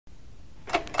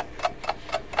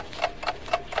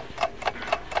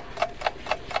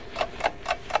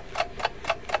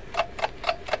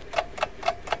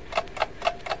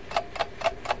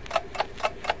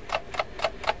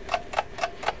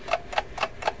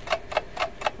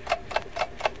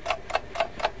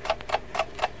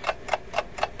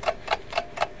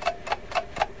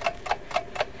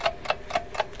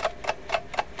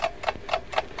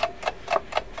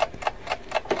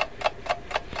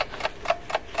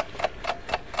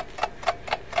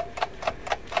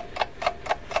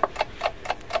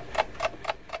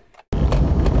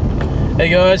Hey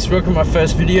guys, welcome to my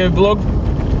first video blog.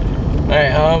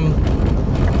 Hey, I'm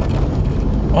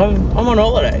on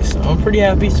holidays. I'm pretty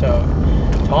happy, so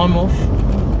time off.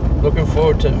 Looking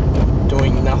forward to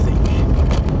doing nothing.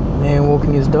 Man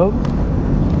walking his dog.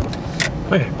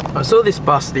 Okay, I saw this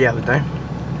bus the other day.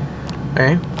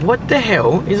 Hey, what the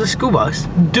hell is a school bus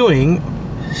doing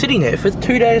sitting there for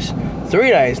 2 days,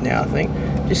 3 days now I think,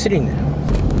 just sitting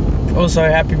there. Also,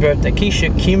 happy birthday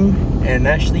Keisha, Kim and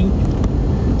Ashley.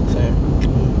 So,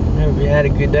 hope you had a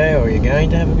good day, or you're going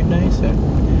to have a good day. So,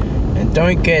 and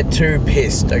don't get too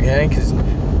pissed, okay? Because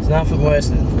there's nothing worse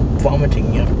than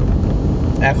vomiting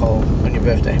alcohol on your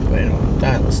birthday. But anyway,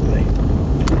 don't listen to me.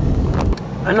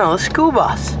 Another school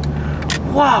bus.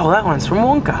 Wow, that one's from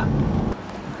Wonka.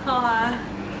 Hi.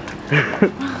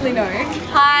 No.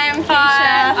 Hi, I'm Keisha.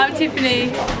 Hi, I'm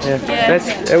Tiffany.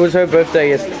 It was her birthday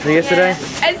yesterday?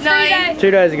 It's 3 days.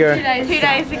 2 days ago. 2 days. 2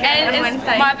 days ago And on it's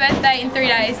Wednesday. my birthday in 3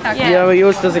 days. Yeah, but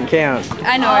yours doesn't count.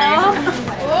 I know.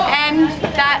 And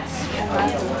that's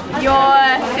your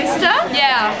sister?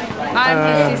 Yeah, I'm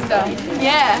his sister.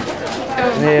 Yeah.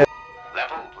 Yeah.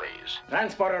 Level, please.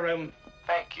 Transporter room.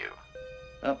 Thank you.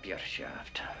 Up your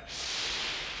shaft.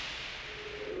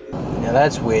 Now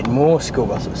that's weird. More school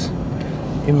buses.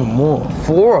 Even more.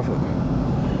 4 of them.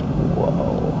 Whoa.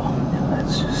 Now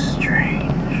that's just strange.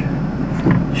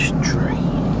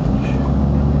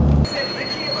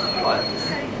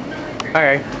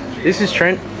 Okay, this is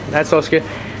Trent. That's Oscar.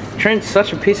 Trent's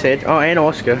such a pisshead. Oh, and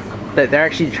Oscar. That they're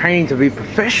actually training to be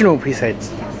professional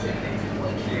pissheads.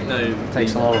 No,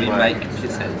 we make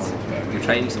piss heads. We're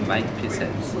training to make piss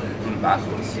heads.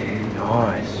 Backwards.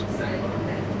 Nice.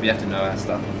 We have to know our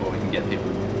stuff before we can get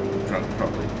people drunk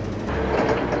properly.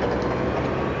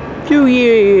 Oh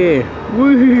yeah!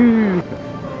 Woohoo!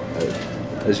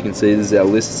 As you can see, this is our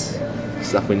list.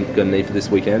 Stuff we're gonna need for this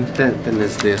weekend. Then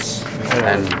there's this,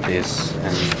 and this,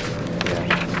 and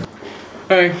yeah.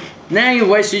 Okay, now you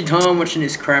wasted your time watching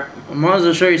this crap. I might as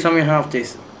well show you something half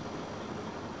decent.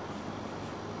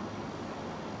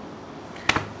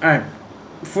 Alright,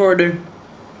 before I do,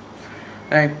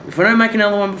 hey, if I don't make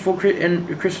another one before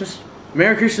Christmas,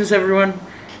 Merry Christmas everyone,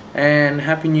 and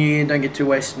Happy New Year. Don't get too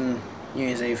wasted on New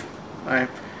Year's Eve. Alright,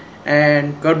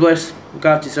 and God bless, look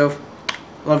after yourself,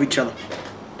 love each other.